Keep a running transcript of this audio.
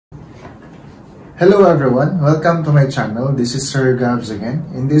Hello everyone, welcome to my channel. This is Sir Gabs again.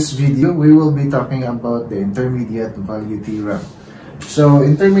 In this video, we will be talking about the intermediate value theorem. So,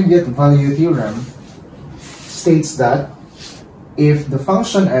 intermediate value theorem states that if the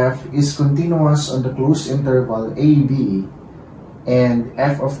function f is continuous on the closed interval a, b, and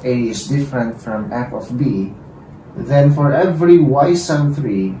f of a is different from f of b, then for every y sub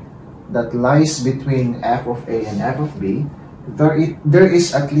 3 that lies between f of a and f of b, there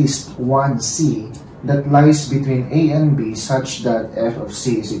is at least one c that lies between a and b such that f of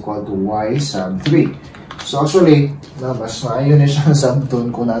c is equal to y sub 3. So actually, mas maayon na siyang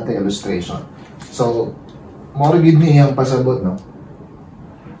subtune kung natin illustration. So, moragid niya yung pasabot, no?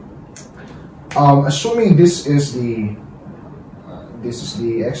 Assuming this is the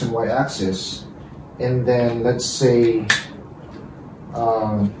x and y axis, and then let's say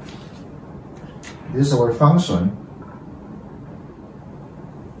this is our function.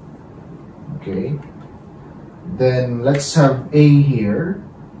 Okay, then let's have a here,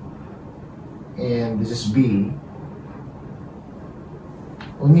 and this is b.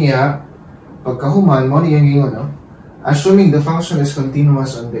 Unya, pagkahuman mo niya ngayon, no? Assuming the function is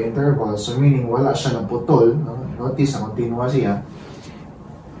continuous on the interval, so meaning wala siya naputol, no? Notice na continuous siya.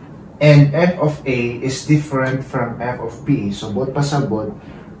 And f of a is different from f of b. So, both pasabot,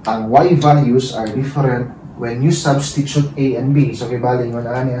 ang y values are different when you substitute a and b. So, kibaling mo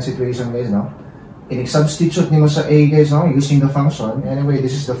na ang situation, guys, no? I-substitute nyo sa a, guys, no? Using the function. Anyway,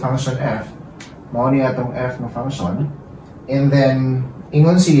 this is the function f. Mao niya itong f na function. And then,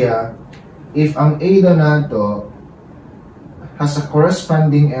 ingon siya, if ang a daw na ito has a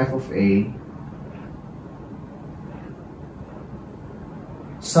corresponding f of a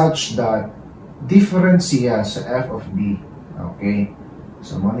such that different siya sa f of b. Okay?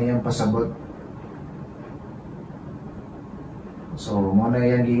 So, muna yung pasabot. So, muna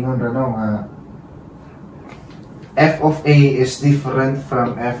yung gingon rin nga f of a is different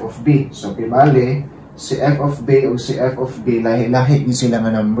from f of b. So, kibali, si f of b o si f of b, lahi-lahi din sila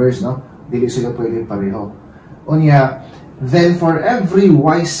nga numbers, no? Dili sila pwede pareho. Unya, then for every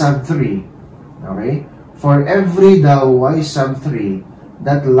y sub 3, okay? For every y sub 3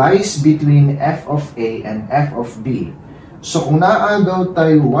 that lies between f of a and f of b. So, kung naa daw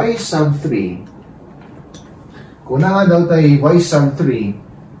tayo y sub 3, kung naa daw tayo y sub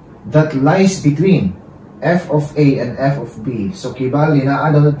 3 that lies between f of a and f of b. So, kibali,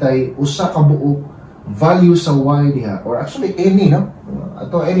 naa daw tayo usa ka buok value sa y diha. Or actually, any, no?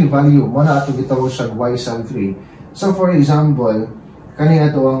 Ato, any value. Muna ato gitawag siya y sub 3. So, for example,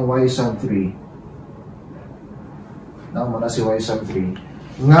 kanina ito ang y sub 3. No, muna si y sub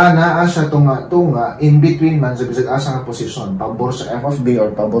 3. Nga naa siya tunga in between man sa bisag asa nga posisyon, pabor sa f of b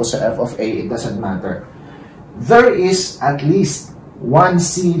or pabor sa f of a, it doesn't matter. There is at least one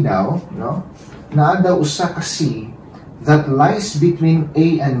c daw, no? Naa daw usa ka c that lies between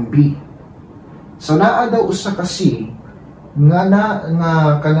a and b. So naa daw usa ka c nga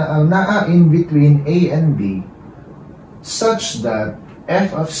naa in between a and b such that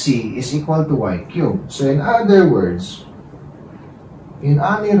f of c is equal to y cubed. So in other words, in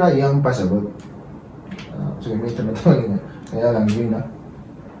anira yung pasabot. So, may tanong kaya lang yun, na.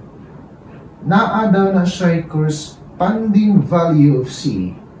 Naa daw na siya corresponding value of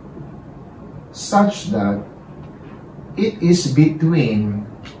c such that it is between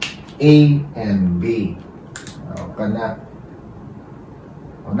a and b. Kana.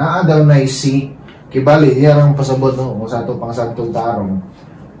 Naa daw na c. Kibali, yan ang pasabot, no? Kung sa ito pang santong tarong.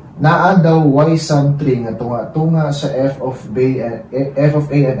 Naa daw y sub 3 nga tunga sa f of a and f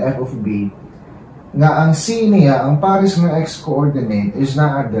of b nga ang c niya, ang pares ng x coordinate is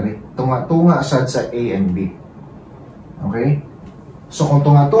naa diri tunga sad sa a and b. Okay? So kung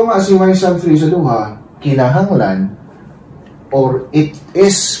tunga si y sub 3 sa duha, kinahanglan or it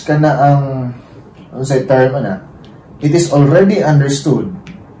is kana ang unsay term na, it is already understood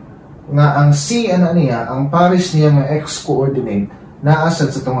nga ang c ana niya, ang pares niya nga x coordinate naasad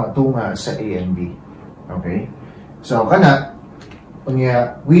sa tunga sa a and b. Okay? So, kana,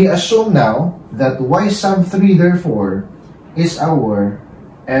 we assume now that y sub 3 therefore is our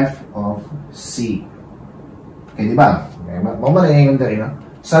f of c. Okay, di ba? Okay, mamalayan yung dali, no?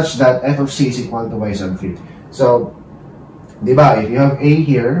 Such that f of c is equal to y sub 3. So, di ba, if you have a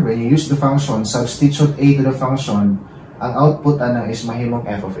here, when you use the function, substitute a to the function, ang output ana is mahimong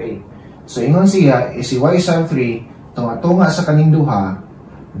f of a. So, ingon siya, is si y sub 3 tunga sa kaning duha,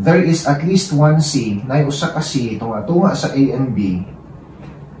 there is at least one c, na usa ka c, tunga sa a and b,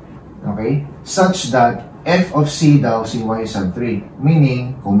 okay, such that f of c daw si y sub 3.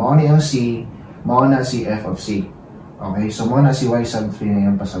 Meaning, kung mao ni ang c, mao na si f of c. Okay, so mao na si y sub 3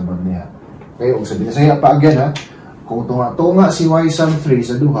 na yung pasabot niya. Okay, o sabi na sa'yo pa again ha, kung tunga-tunga si y sum 3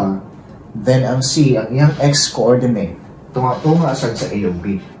 sa duha, then ang c, ang iyang x coordinate, tunga-tunga sa A of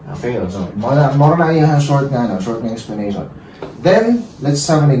B. Okay, so more na iyang short na explanation. Then, let's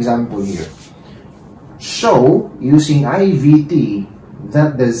have an example here. Show, using IVT,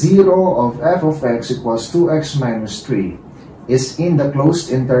 that the 0 of f of x equals 2x minus 3 is in the closed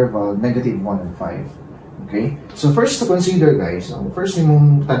interval negative 1 and 5. Okay? So first to consider, guys, first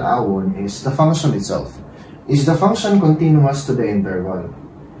nimong tanawon is the function itself. Is the function continuous to the interval?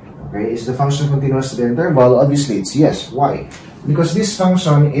 Okay? Is the function continuous to the interval? Obviously, it's yes. Why? Because this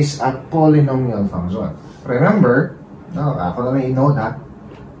function is a polynomial function. Remember, ako na may i-note ha,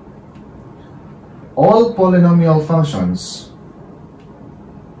 all polynomial functions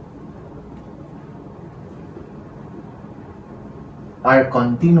are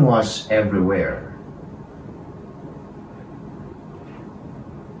continuous everywhere.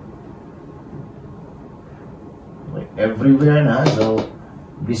 Everywhere na, so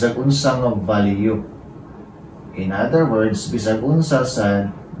bisag unsang value. In other words, bisag unsa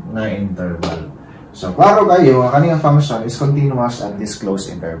sa na interval. So, klaro kayo, ang kaniyang function is continuous at this closed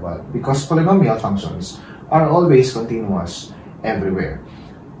interval because polynomial functions are always continuous everywhere.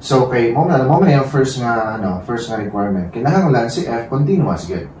 So, kay mo na yung first nga requirement. Kinahanglan si f continuous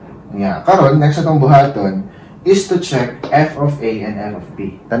good. Yeah. Karon next atong buhaton is to check f of a and f of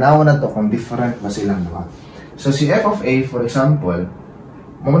b. Tanawon na to kung different ba silang duha. So, si f of a, for example,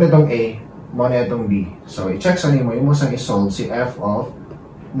 mo na itong a, mo na itong b. So, i-check sa nimo, yung mo sang isolve si f of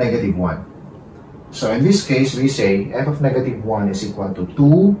negative 1. So, in this case, we say f of negative 1 is equal to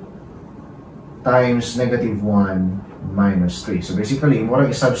 2 times negative 1 minus 3. So, basically, mo lang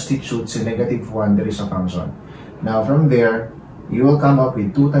i-substitute si negative 1 there is a function. Now, from there, you will come up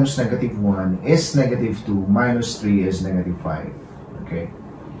with 2 times negative 1 is negative 2 minus 3 is negative 5. Okay?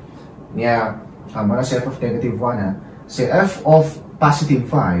 Yeah, muna si f of negative 1 ha. Si f of positive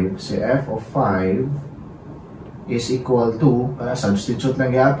 5, si f of 5 is equal to, substitute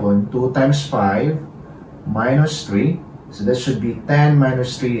lang yapon, 2 times 5 minus 3. So that should be 10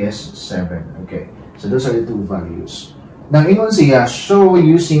 minus 3 is 7. Okay. So those are the two values. Now, ingon siya, show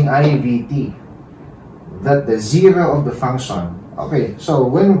using IVT that the 0 of the function. Okay. So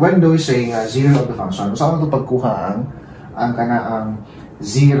when do we say 0 of the function? So ano ito pagkuha ang kanaang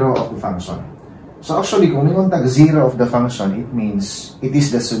 0 of the function? So actually, kung ingon tag 0 of the function, it means it is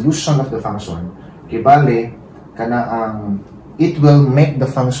the solution of the function. Kibale, it will make the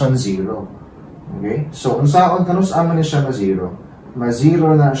function 0. Okay? So, unsaon kanus aman ni siya na 0? Ma-0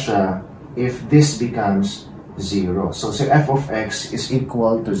 na siya if this becomes 0. So, si f of x is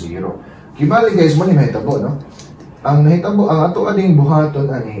equal to 0. Kibali guys, mo ni nahitabo, no? Ang ato ading buhaton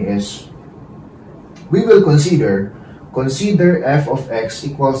ani is we will consider f of x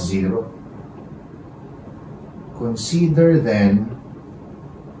equals 0. Consider then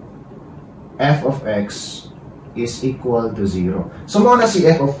f of x is equal to 0. So, mo na si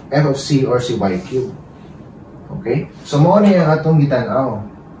f of c or si y cube. Okay? So, mo na yung atong gitanaw.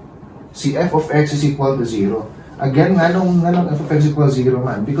 Si f of x is equal to 0. Again, anong f of x equals 0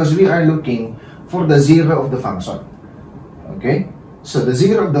 man? Because we are looking for the 0 of the function. Okay? So, the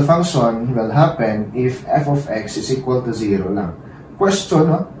 0 of the function will happen if f of x is equal to 0 lang. Question,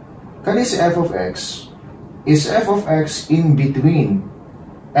 no? Kani si f of x, is f of x in between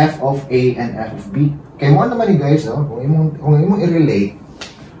f of a and f of b? Kaya mo naman ni guys, no? Kung imong i-relate,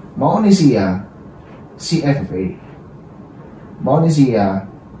 mao ni siya si f of a. Mao ni siya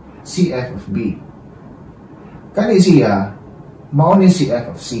si f of b. Kani siya mao ni si f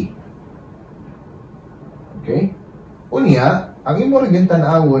of c. Okay? Unya, ang imo rin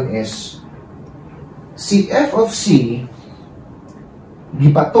tan-awon is si f of c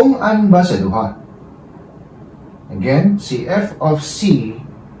gipatung-an ba sa duha? Again, si f of c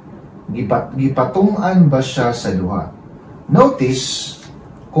gipatung-an ba siya sa duha? Notice,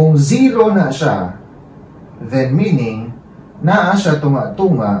 kung 0 na siya, then meaning, naa siya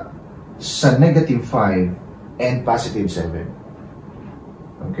tunga-tunga sa negative 5 and positive 7.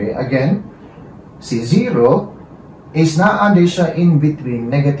 Okay, again, si 0 is naa-ande siya in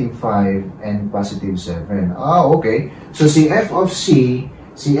between negative 5 and positive 7. Okay. So, si f of c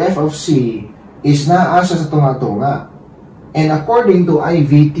is naa siya sa tunga-tunga. And according to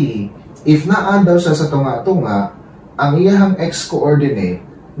IVT, if naa daw siya sa tunga-tunga, ang iyahang x-coordinate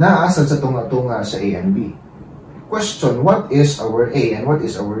naasad sa tunga-tunga sa A and B. Question, what is our A and what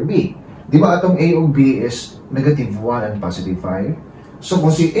is our B? Di ba atong A o B is negative 1 and positive 5? So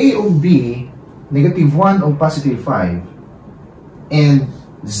kung si A o B, negative 1 o positive 5, and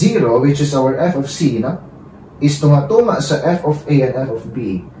 0, which is our f of c, no? Is tunga-tunga sa f of A and f of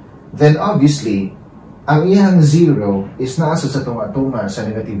B, then obviously, ang iyang 0 is nasa sa tunga sa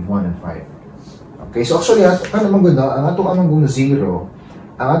negative 1 and 5. Okay, so actually, ang ato ang 0,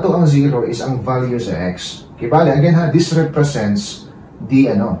 ang 0 is ang value sa x. Okay, bali, again ha, this represents the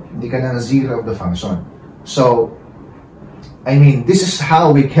kanang 0 of the function. So, I mean, this is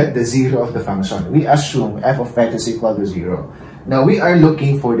how we get the 0 of the function. We assume f of x is equal to 0. Now, we are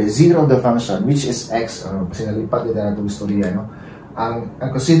looking for the 0 of the function, which is x. Kasi nalipat din na itong storya, no? Ang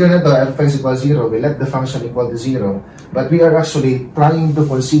consider na ito, f of x equals 0, we let the function equal to 0, but we are actually trying to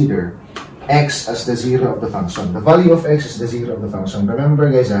consider x as the 0 of the function. The value of x is the 0 of the function. Remember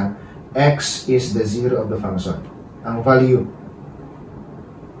guys, x is the 0 of the function. Ang value,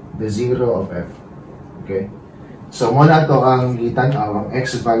 the 0 of f. Okay? So, muna ito ang itanaw, ang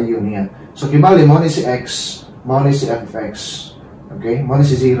x value niya. So, kibali, mo ni si x, mo ni si f of x. Okay? Mo ni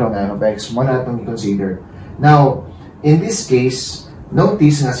si 0 ng f of x. Muna itong i-consider. Now, in this case,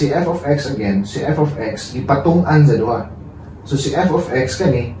 notice nga si f of x again, si f of x, ipatungan sa duha. So, si f of x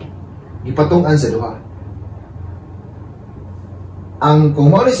kani, ipatungan sa duha. Kung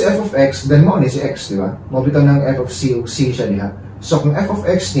mo ni si f of x, then mo ni si x, di ba? Mo bitang ng f of c, o c siya niya. So, kung f of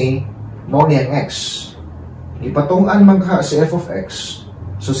x ni, mo ni ang x. Ipatungan magha si f of x.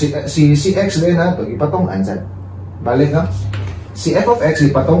 So, si x din nato, ipatungan sa. Balik nga. Si f of x,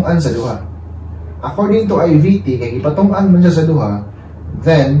 ipatungan sa duha. According to IVT, kaya ipatungan mo siya sa duha,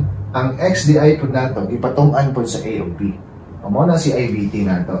 then, ang x di ay po nato, ipatungan po sa a of b. O mo na si IVT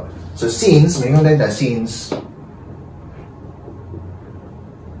nato. So, since, may nga na since,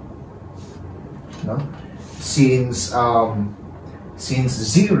 no? Since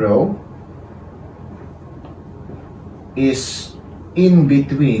 0 is in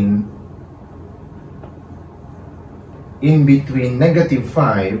between negative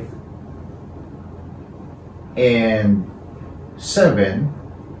 5 and 7,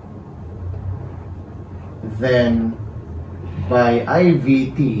 then by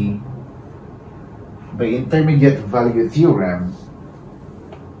IVT, by intermediate value theorem,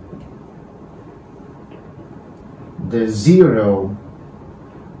 the 0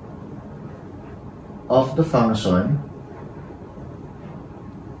 of the function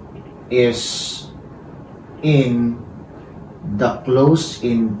is in the closed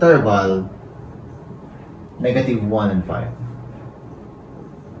interval negative 1 and 5.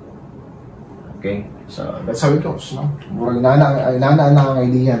 Okay? So, that's how it goes, no? Murag nana ang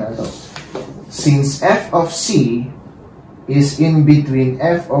idea na ito. Since f of c is in between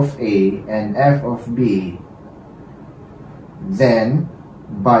f of a and f of b, then,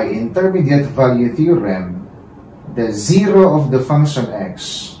 by intermediate value theorem, the 0 of the function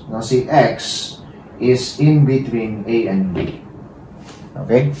x, now see x, is in between a and b.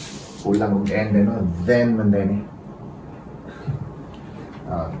 Okay? Kulang and then man din.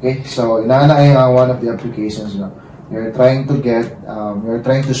 Okay, so inaana ay one of the applications. No? You're trying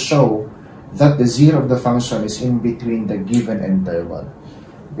to show that the 0 of the function is in between the given interval.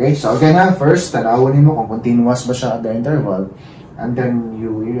 Okay, so again first, tanawin mo kung continuous ba siya at the interval, and then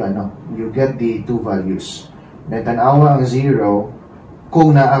you get the two values. Then tanawa ang 0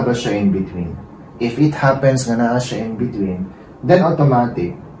 kung naa ba siya in between. If it happens na naa siya in between, then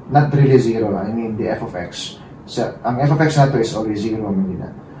automatic, not really 0, I mean the f of x. So, ang f of x nato is always 0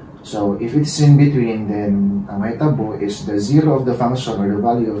 magina. So, if it's in between, then ang mahitabo is the 0 of the function or the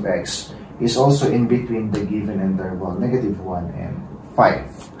value of x is also in between the given interval, negative 1 and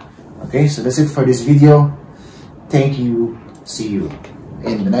 5. Okay, so that's it for this video. Thank you. See you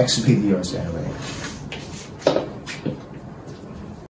in the next videos anyway.